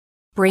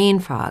brain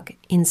fog,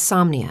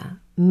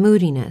 insomnia,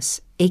 moodiness,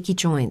 achy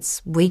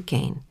joints, weight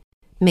gain.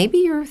 Maybe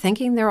you're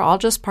thinking they're all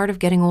just part of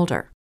getting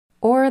older,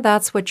 or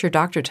that's what your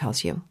doctor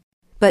tells you.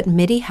 But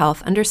MIDI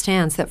Health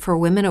understands that for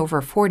women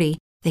over 40,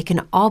 they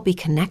can all be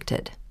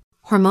connected.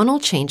 Hormonal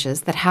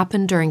changes that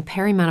happen during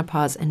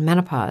perimenopause and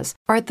menopause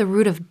are at the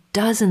root of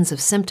dozens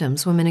of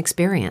symptoms women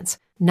experience,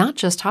 not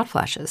just hot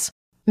flashes.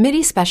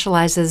 MIDI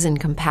specializes in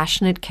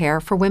compassionate care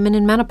for women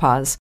in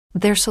menopause.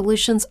 Their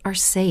solutions are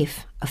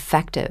safe,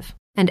 effective,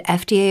 and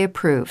FDA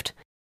approved.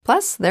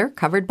 Plus, they're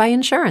covered by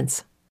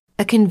insurance.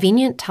 A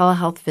convenient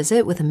telehealth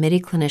visit with a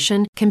MIDI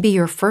clinician can be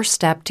your first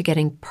step to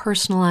getting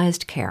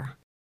personalized care.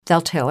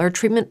 They'll tailor a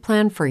treatment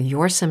plan for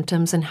your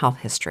symptoms and health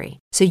history,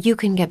 so you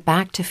can get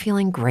back to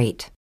feeling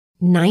great.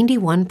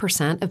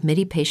 91% of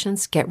MIDI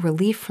patients get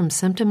relief from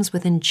symptoms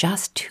within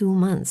just 2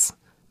 months.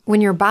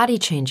 When your body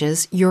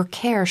changes, your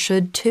care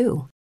should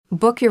too.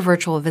 Book your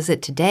virtual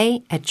visit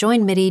today at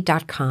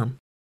joinmidi.com.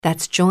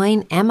 That's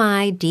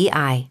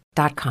joinmidi.com.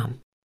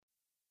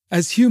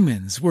 As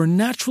humans, we're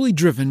naturally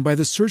driven by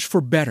the search for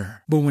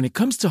better. But when it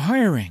comes to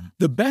hiring,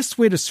 the best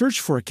way to search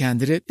for a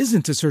candidate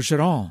isn't to search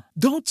at all.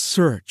 Don't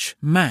search,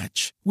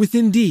 match with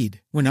Indeed.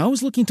 When I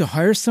was looking to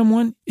hire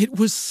someone, it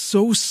was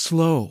so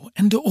slow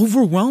and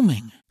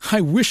overwhelming.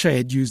 I wish I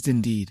had used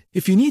Indeed.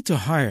 If you need to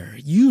hire,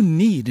 you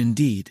need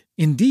Indeed.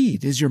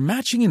 Indeed is your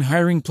matching and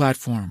hiring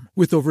platform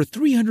with over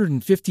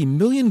 350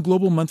 million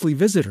global monthly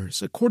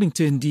visitors, according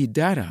to Indeed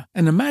data,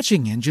 and a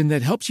matching engine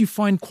that helps you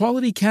find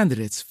quality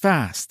candidates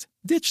fast.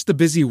 Ditch the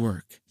busy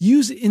work.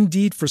 Use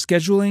Indeed for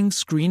scheduling,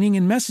 screening,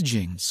 and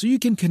messaging so you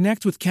can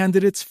connect with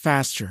candidates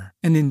faster.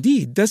 And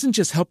Indeed doesn't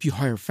just help you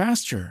hire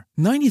faster.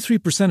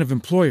 93% of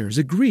employers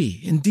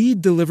agree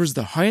Indeed delivers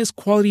the highest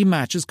quality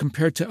matches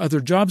compared to other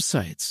job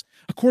sites,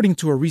 according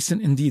to a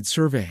recent Indeed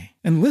survey.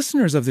 And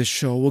listeners of this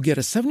show will get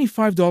a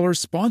 $75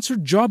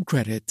 sponsored job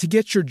credit to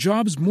get your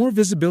jobs more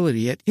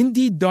visibility at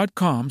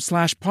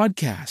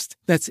Indeed.com/podcast.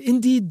 That's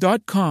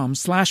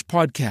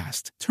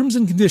Indeed.com/podcast. Terms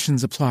and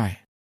conditions apply.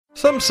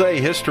 Some say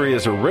history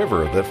is a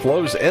river that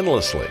flows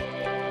endlessly.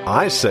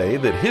 I say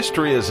that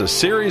history is a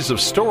series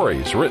of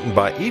stories written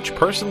by each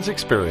person's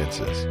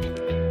experiences.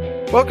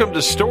 Welcome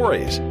to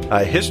Stories,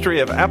 a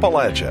history of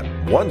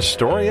Appalachia, one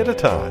story at a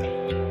time.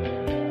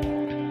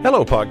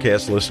 Hello,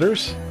 podcast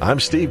listeners. I'm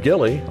Steve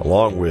Gilly,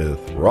 along with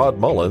Rod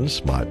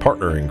Mullins, my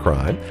partner in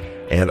crime.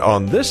 And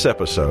on this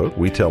episode,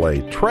 we tell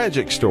a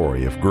tragic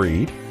story of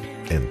greed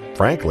and,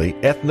 frankly,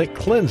 ethnic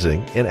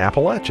cleansing in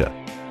Appalachia.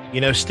 You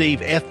know,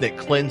 Steve, ethnic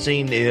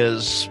cleansing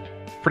is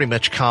pretty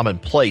much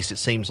commonplace, it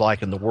seems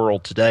like, in the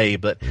world today.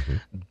 But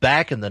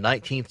back in the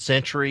 19th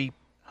century,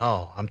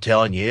 I'm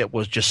telling you, it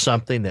was just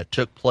something that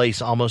took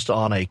place almost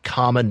on a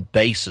common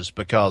basis,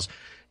 because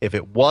if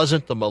it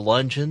wasn't the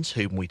Melungeons,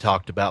 whom we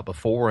talked about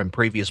before in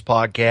previous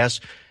podcasts,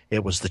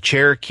 it was the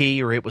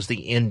Cherokee or it was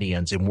the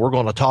Indians. And we're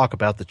going to talk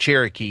about the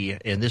Cherokee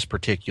in this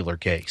particular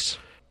case.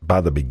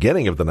 By the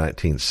beginning of the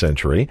 19th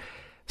century,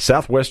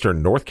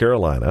 southwestern North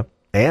Carolina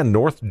and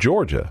North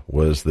Georgia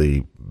was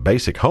the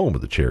basic home of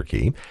the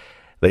Cherokee.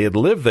 They had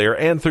lived there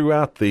and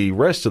throughout the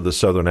rest of the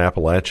southern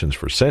Appalachians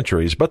for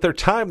centuries, but their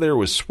time there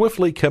was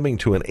swiftly coming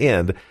to an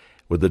end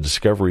with the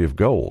discovery of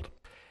gold.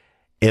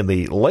 In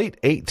the late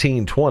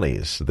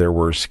 1820s, there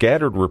were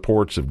scattered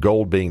reports of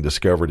gold being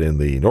discovered in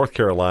the North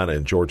Carolina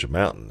and Georgia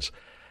mountains.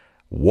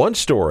 One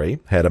story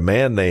had a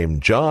man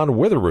named John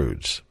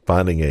Witheroods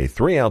finding a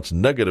 3-ounce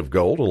nugget of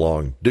gold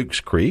along Dukes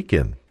Creek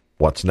in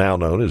what's now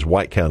known as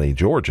White County,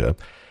 Georgia.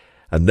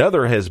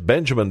 Another has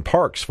Benjamin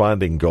Parks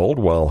finding gold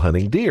while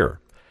hunting deer.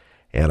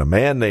 And a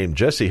man named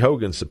Jesse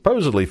Hogan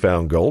supposedly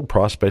found gold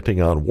prospecting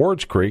on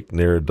Wards Creek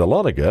near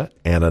Dahlonega,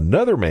 and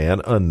another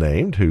man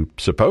unnamed who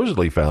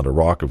supposedly found a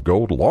rock of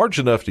gold large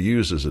enough to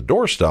use as a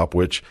doorstop,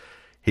 which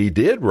he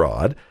did,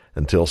 Rod,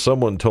 until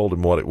someone told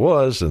him what it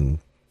was, and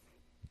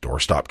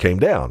doorstop came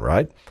down,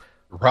 right?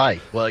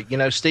 Right. Well, you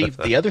know, Steve,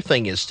 the other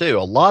thing is, too,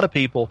 a lot of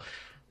people,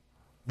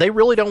 they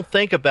really don't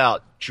think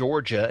about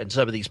Georgia and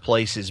some of these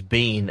places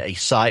being a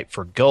site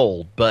for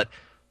gold, but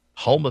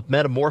home of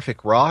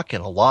metamorphic rock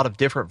and a lot of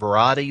different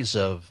varieties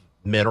of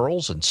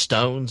minerals and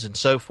stones and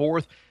so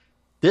forth,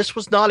 this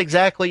was not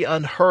exactly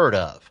unheard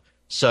of.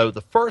 So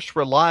the first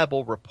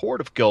reliable report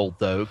of gold,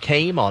 though,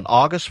 came on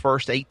August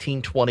 1st,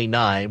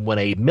 1829, when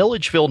a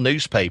Milledgeville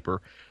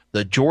newspaper,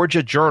 the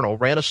Georgia Journal,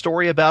 ran a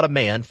story about a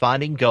man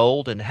finding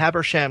gold in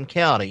Habersham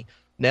County,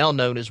 now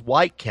known as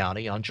White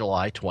County, on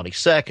July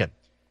 22nd.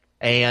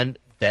 And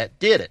that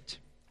did it.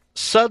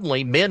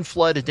 Suddenly, men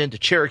flooded into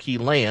Cherokee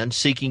land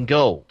seeking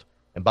gold.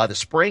 And by the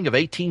spring of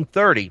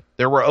 1830,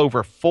 there were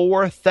over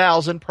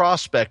 4,000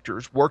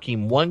 prospectors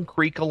working one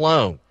creek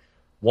alone.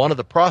 One of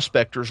the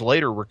prospectors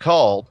later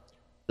recalled,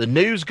 "The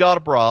news got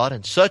abroad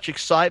and such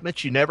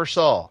excitement you never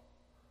saw.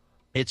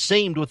 It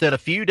seemed within a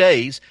few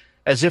days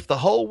as if the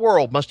whole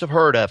world must have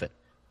heard of it,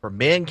 for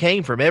men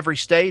came from every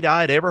state I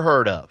had ever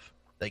heard of.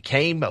 They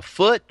came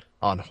afoot,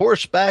 on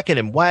horseback, and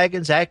in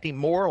wagons, acting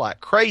more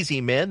like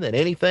crazy men than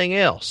anything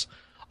else.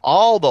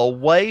 All the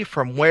way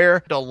from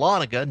where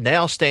Dahlonega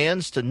now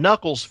stands to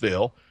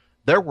Knucklesville,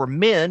 there were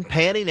men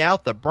panning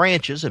out the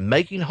branches and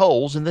making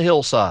holes in the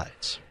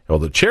hillsides. Well,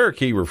 the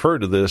Cherokee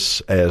referred to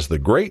this as the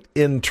Great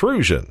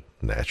Intrusion,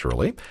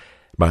 naturally.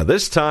 By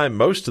this time,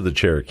 most of the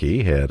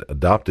Cherokee had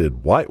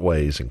adopted white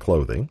ways in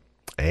clothing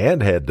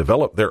and had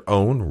developed their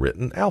own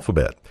written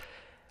alphabet.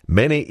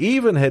 Many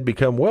even had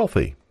become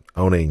wealthy,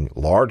 owning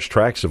large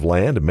tracts of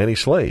land and many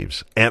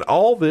slaves. And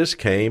all this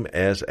came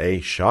as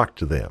a shock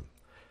to them.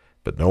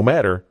 But no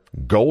matter,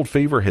 gold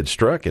fever had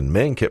struck and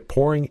men kept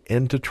pouring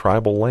into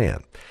tribal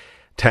land.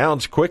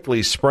 Towns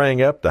quickly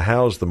sprang up to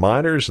house the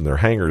miners and their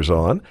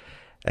hangers-on.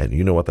 And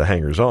you know what the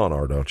hangers-on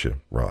are, don't you,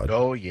 Rod?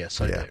 Oh,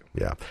 yes, I do.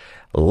 Yeah.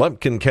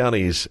 Lumpkin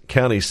County's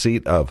county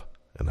seat of,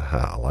 and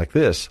I like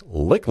this,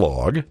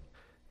 Licklog,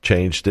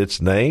 changed its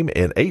name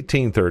in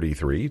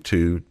 1833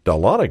 to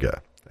Dahlonega,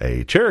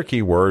 a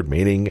Cherokee word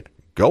meaning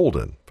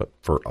golden, but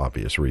for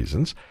obvious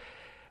reasons.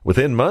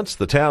 Within months,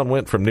 the town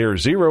went from near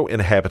 0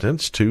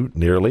 inhabitants to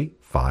nearly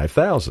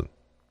 5,000.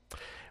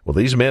 Well,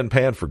 these men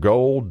panned for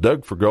gold,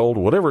 dug for gold,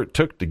 whatever it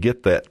took to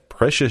get that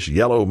precious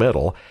yellow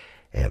metal.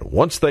 And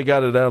once they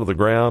got it out of the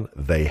ground,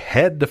 they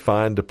had to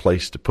find a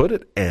place to put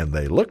it, and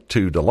they looked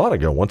to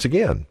Dahlonega once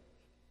again.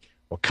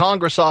 Well,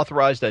 Congress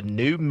authorized a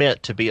new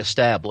mint to be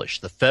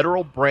established, the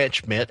Federal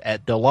Branch Mint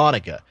at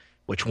Dahlonega,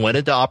 which went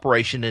into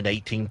operation in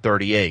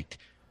 1838.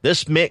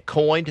 This mint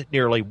coined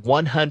nearly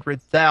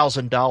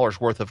 $100,000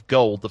 worth of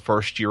gold the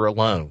first year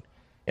alone.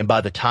 And by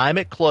the time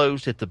it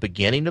closed at the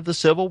beginning of the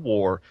Civil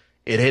War,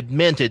 it had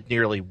minted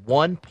nearly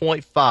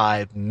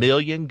 1.5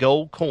 million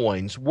gold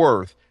coins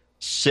worth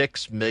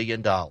 $6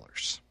 million.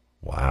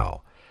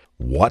 Wow.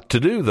 What to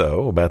do,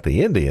 though, about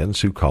the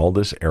Indians who called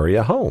this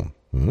area home?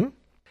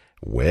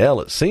 Well,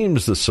 it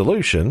seems the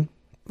solution,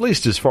 at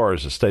least as far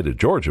as the state of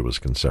Georgia was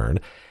concerned,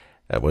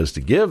 was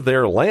to give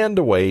their land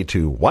away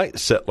to white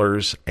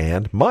settlers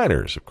and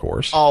miners, of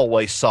course.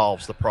 Always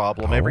solves the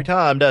problem every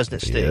time, doesn't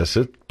it, Steve? Yes,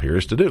 it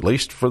appears to do, at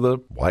least for the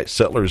white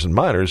settlers and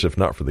miners, if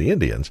not for the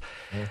Indians.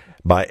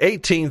 By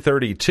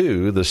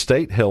 1832, the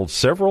state held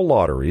several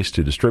lotteries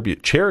to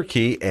distribute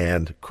Cherokee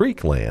and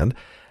Creek land,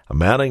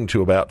 amounting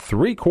to about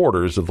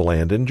 3/4 of the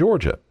land in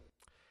Georgia.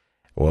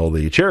 Well,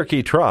 the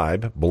Cherokee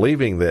tribe,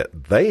 believing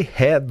that they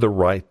had the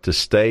right to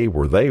stay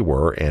where they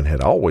were and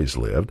had always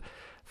lived,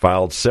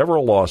 filed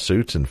several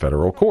lawsuits in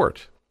federal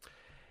court.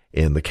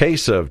 In the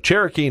case of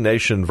Cherokee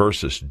Nation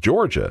versus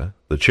Georgia,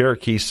 the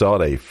Cherokee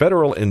sought a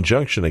federal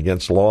injunction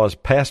against laws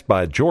passed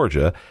by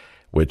Georgia,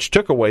 which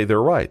took away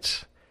their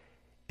rights.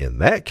 In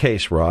that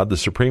case, Rod, the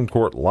Supreme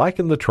Court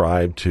likened the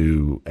tribe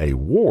to a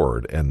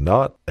ward and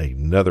not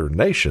another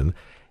nation,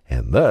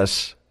 and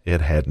thus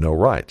it had no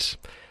rights.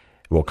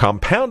 Well,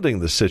 compounding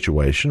the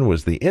situation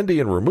was the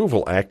Indian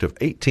Removal Act of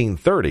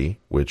 1830,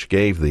 which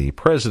gave the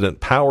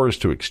president powers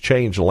to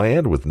exchange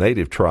land with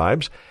native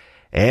tribes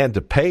and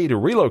to pay to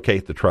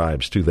relocate the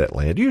tribes to that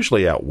land,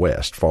 usually out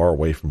west, far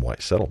away from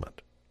white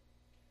settlement.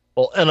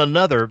 Well, in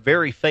another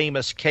very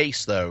famous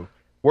case, though,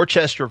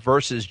 Worcester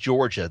versus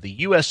Georgia, the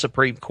U.S.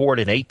 Supreme Court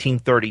in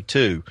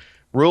 1832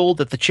 ruled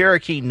that the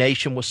Cherokee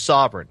Nation was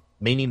sovereign,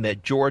 meaning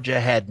that Georgia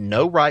had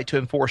no right to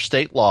enforce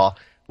state law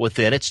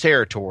within its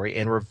territory,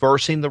 and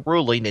reversing the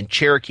ruling in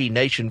Cherokee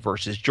Nation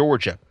versus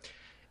Georgia.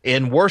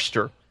 In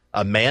Worcester,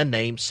 a man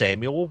named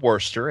Samuel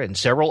Worcester and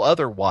several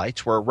other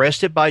whites were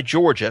arrested by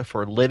Georgia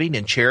for living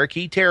in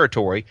Cherokee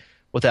territory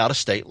without a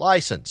state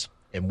license,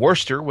 and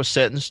Worcester was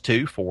sentenced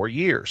to 4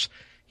 years.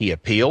 He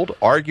appealed,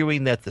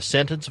 arguing that the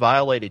sentence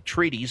violated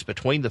treaties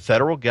between the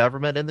federal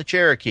government and the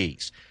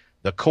Cherokees.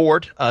 The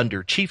court,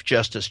 under Chief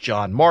Justice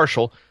John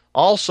Marshall,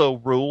 also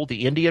ruled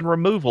the Indian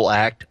Removal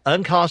Act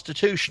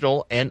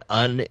unconstitutional and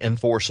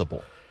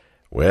unenforceable.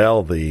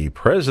 Well, the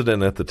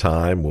president at the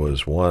time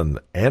was one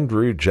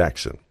Andrew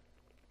Jackson.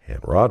 And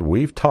Rod,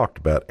 we've talked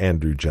about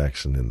Andrew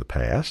Jackson in the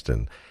past,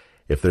 and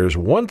if there's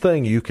one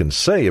thing you can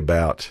say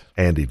about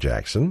Andy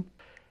Jackson,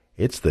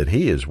 it's that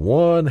he is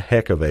one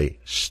heck of a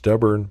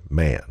stubborn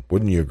man.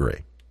 Wouldn't you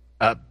agree?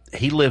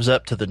 He lives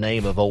up to the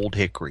name of Old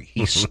Hickory.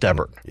 He's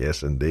stubborn.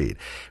 Yes, indeed.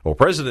 Well,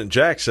 President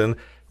Jackson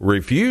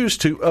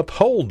refused to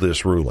uphold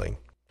this ruling.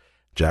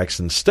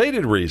 Jackson's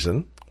stated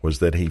reason was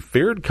that he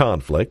feared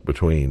conflict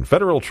between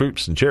federal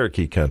troops in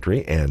Cherokee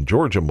country and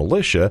Georgia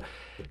militia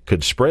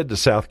could spread to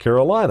South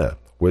Carolina,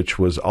 which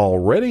was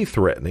already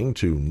threatening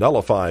to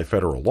nullify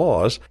federal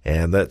laws,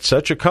 and that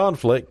such a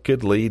conflict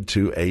could lead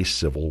to a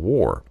civil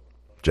war.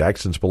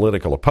 Jackson's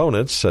political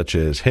opponents, such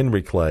as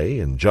Henry Clay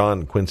and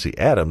John Quincy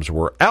Adams,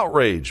 were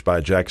outraged by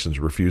Jackson's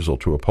refusal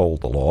to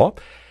uphold the law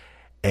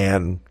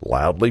and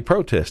loudly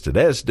protested,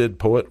 as did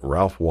poet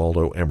Ralph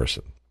Waldo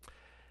Emerson.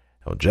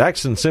 Now,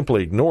 Jackson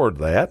simply ignored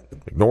that,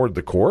 ignored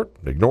the court,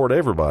 ignored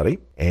everybody,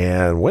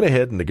 and went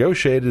ahead and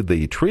negotiated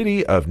the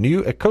Treaty of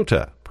New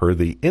Echota per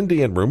the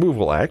Indian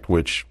Removal Act,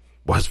 which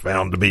was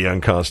found to be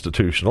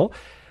unconstitutional,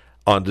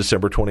 on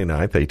December 29,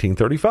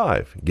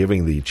 1835,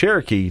 giving the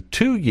Cherokee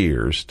 2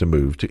 years to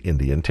move to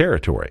Indian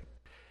Territory.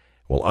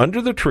 Well,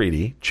 under the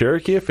treaty,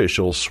 Cherokee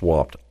officials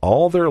swapped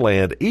all their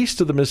land east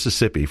of the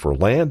Mississippi for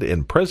land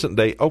in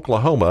present-day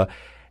Oklahoma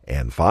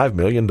and $5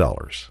 million.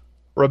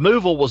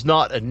 Removal was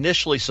not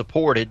initially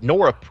supported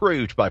nor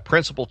approved by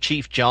Principal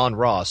Chief John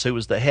Ross, who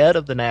was the head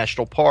of the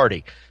National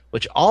Party,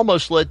 which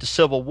almost led to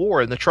civil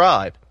war in the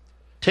tribe.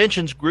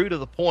 Tensions grew to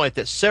the point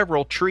that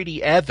several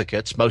treaty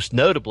advocates, most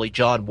notably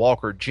John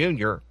Walker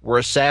Jr., were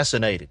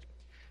assassinated.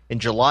 In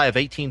July of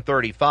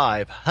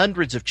 1835,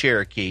 hundreds of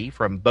Cherokee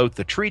from both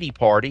the Treaty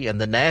Party and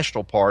the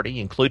National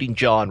Party, including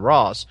John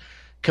Ross,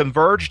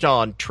 converged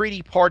on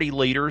Treaty Party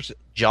leaders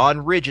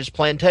John Ridge's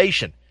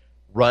plantation,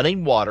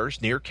 Running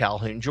Waters, near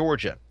Calhoun,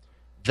 Georgia.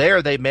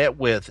 There they met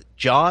with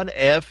John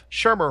F.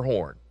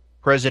 Schermerhorn,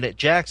 President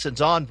Jackson's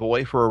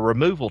envoy for a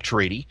removal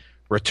treaty,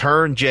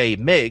 Return J.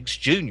 Meigs,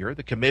 Jr.,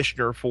 the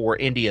Commissioner for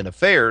Indian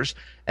Affairs,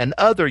 and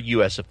other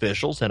U.S.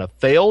 officials in a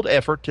failed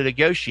effort to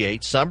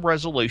negotiate some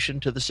resolution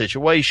to the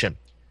situation.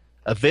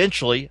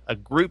 Eventually, a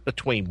group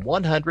between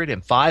 100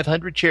 and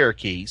 500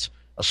 Cherokees,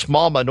 a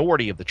small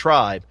minority of the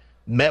tribe,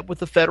 met with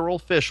the federal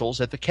officials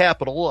at the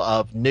capital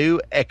of New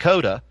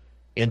Echota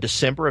in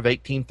December of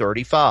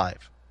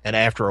 1835, and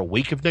after a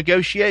week of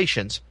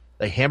negotiations,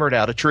 they hammered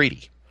out a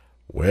treaty.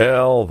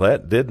 Well,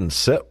 that didn't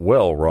sit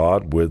well,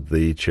 Rod, with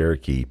the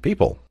Cherokee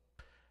people.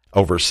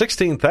 Over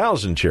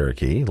 16,000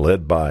 Cherokee,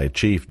 led by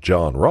Chief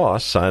John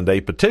Ross, signed a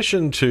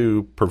petition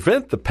to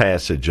prevent the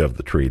passage of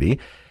the treaty,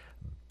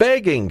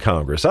 begging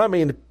Congress,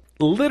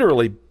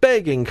 literally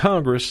begging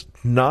Congress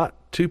not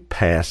to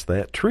pass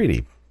that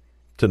treaty,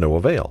 to no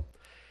avail.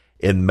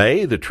 In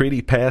May, the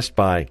treaty passed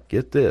by,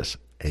 get this,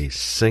 a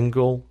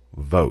single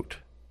vote.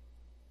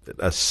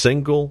 A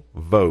single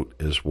vote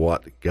is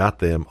what got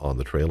them on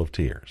the Trail of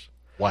Tears.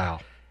 Wow.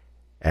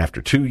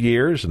 After 2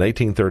 years, in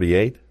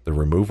 1838, the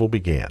removal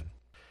began.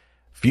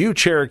 Few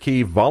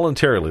Cherokee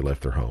voluntarily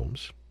left their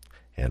homes,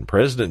 and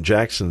President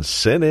Jackson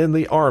sent in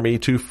the army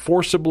to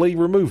forcibly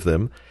remove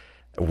them,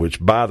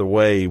 which, by the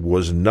way,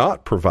 was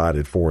not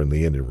provided for in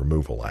the Indian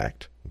Removal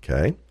Act.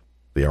 Okay?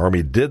 The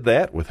army did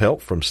that with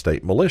help from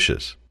state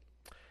militias.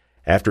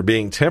 After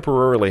being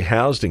temporarily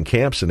housed in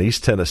camps in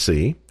East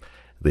Tennessee,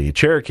 the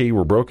Cherokee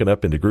were broken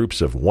up into groups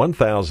of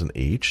 1,000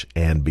 each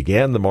and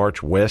began the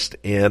march west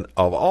in,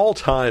 of all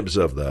times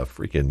of the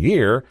freaking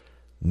year,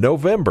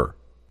 November.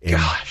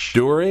 Gosh.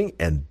 Enduring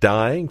and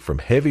dying from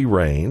heavy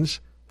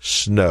rains,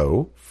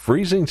 snow,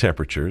 freezing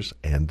temperatures,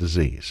 and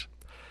disease.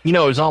 You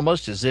know, it was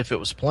almost as if it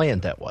was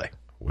planned that way.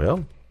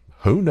 Well,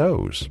 who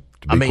knows?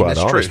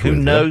 That's true. Who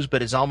knows?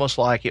 But it's almost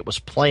like it was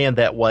planned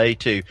that way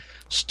to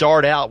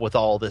start out with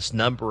all this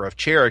number of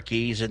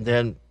Cherokees and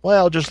then,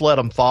 just let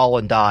them fall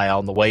and die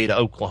on the way to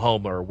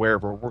Oklahoma or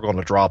wherever we're going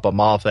to drop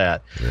them off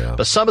at. Yeah.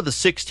 But some of the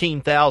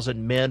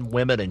 16,000 men,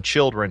 women, and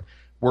children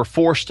were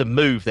forced to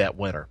move that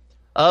winter.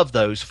 Of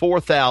those,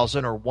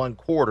 4,000 or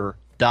 1/4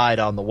 died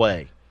on the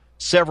way.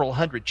 Several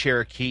hundred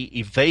Cherokee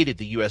evaded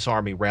the U.S.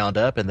 Army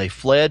roundup, and they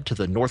fled to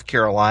the North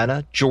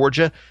Carolina,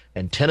 Georgia,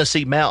 and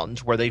Tennessee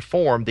mountains, where they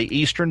formed the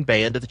Eastern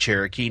Band of the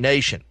Cherokee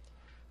Nation.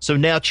 So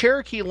now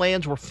Cherokee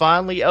lands were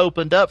finally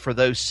opened up for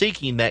those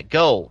seeking that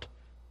gold.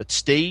 But,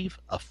 Steve,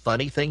 a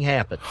funny thing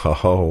happened.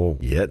 Oh,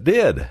 yeah, it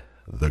did.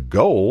 The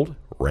gold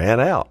ran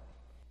out.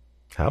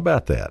 How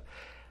about that?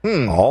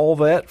 All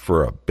that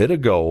for a bit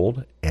of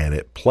gold, and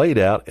it played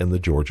out in the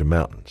Georgia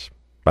mountains.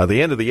 By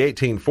the end of the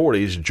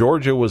 1840s,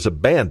 Georgia was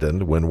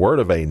abandoned when word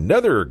of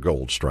another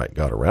gold strike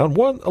got around,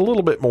 one a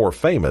little bit more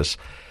famous,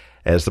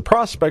 as the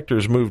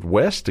prospectors moved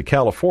west to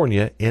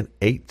California in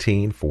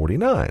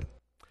 1849.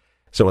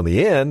 So in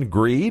the end,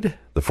 greed,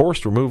 the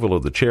forced removal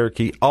of the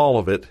Cherokee, all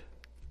of it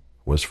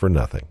was for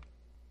nothing.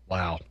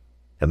 Wow.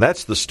 And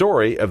that's the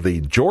story of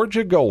the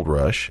Georgia Gold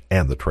Rush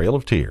and the Trail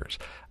of Tears.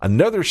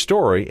 Another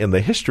story in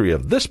the history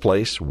of this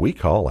place we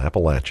call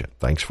Appalachia.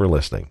 Thanks for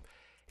listening.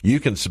 You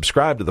can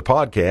subscribe to the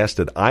podcast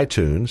at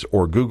iTunes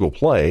or Google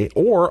Play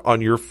or on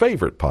your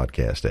favorite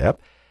podcast app.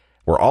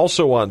 We're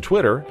also on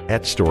Twitter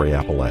at Story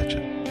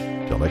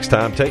Appalachia. Till next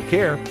time, take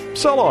care.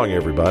 So long,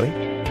 everybody.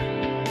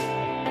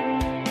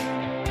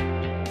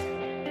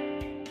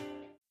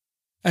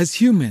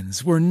 As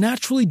humans, we're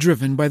naturally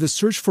driven by the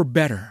search for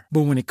better.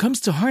 But when it comes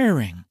to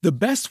hiring, the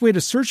best way to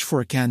search for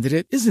a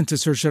candidate isn't to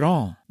search at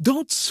all.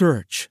 Don't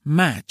search,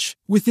 match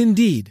with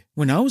Indeed.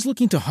 When I was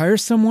looking to hire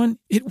someone,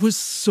 it was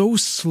so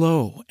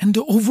slow and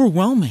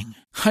overwhelming.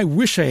 I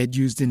wish I had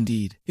used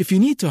Indeed. If you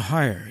need to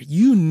hire,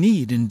 you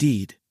need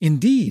Indeed.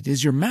 Indeed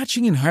is your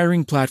matching and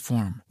hiring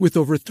platform with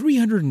over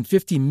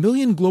 350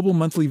 million global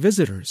monthly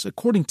visitors,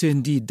 according to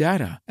Indeed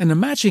data, and a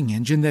matching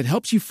engine that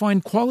helps you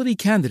find quality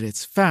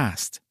candidates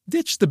fast.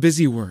 Ditch the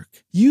busy work.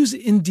 Use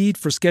Indeed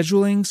for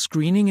scheduling,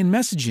 screening, and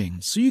messaging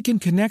so you can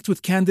connect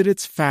with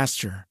candidates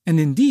faster.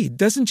 And Indeed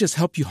doesn't just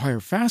help you hire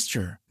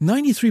faster.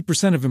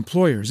 93% of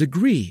employers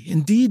agree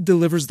Indeed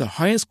delivers the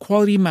highest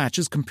quality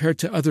matches compared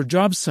to other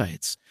job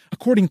sites,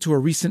 according to a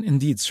recent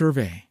Indeed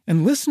survey.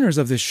 And listeners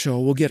of this show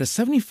will get a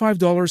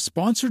 $75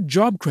 sponsored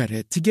job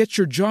credit to get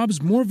your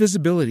jobs more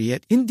visibility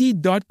at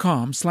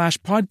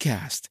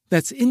Indeed.com/podcast.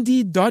 That's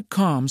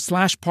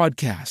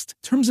Indeed.com/podcast.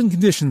 Terms and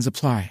conditions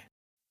apply.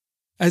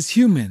 As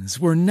humans,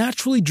 we're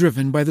naturally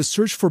driven by the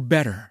search for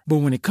better.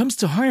 But when it comes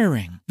to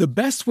hiring, the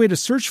best way to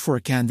search for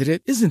a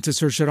candidate isn't to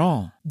search at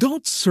all.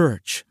 Don't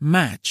search,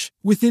 match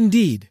with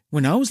Indeed.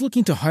 When I was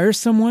looking to hire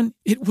someone,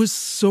 it was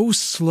so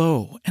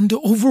slow and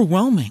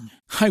overwhelming.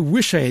 I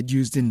wish I had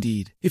used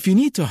Indeed. If you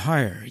need to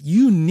hire,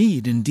 you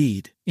need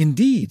Indeed.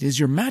 Indeed is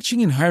your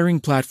matching and hiring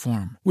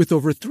platform with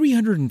over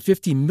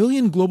 350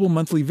 million global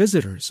monthly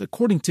visitors,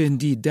 according to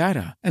Indeed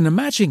data, and a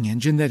matching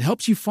engine that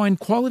helps you find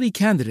quality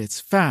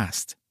candidates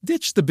fast.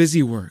 Ditch the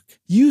busy work.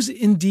 Use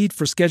Indeed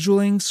for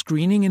scheduling,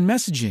 screening, and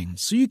messaging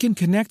so you can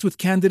connect with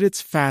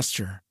candidates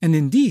faster. And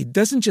Indeed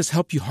doesn't just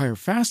help you hire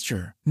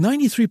faster.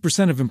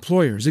 93% of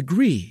employers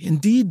agree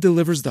Indeed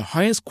delivers the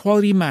highest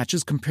quality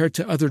matches compared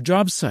to other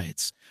job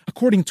sites,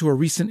 according to a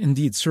recent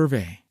Indeed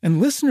survey.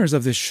 And listeners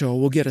of this show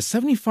will get a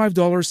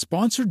 $75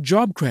 sponsored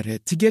job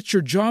credit to get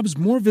your jobs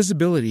more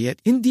visibility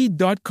at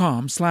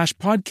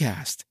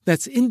Indeed.com/podcast.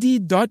 That's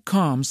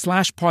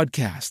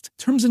Indeed.com/podcast.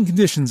 Terms and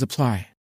conditions apply.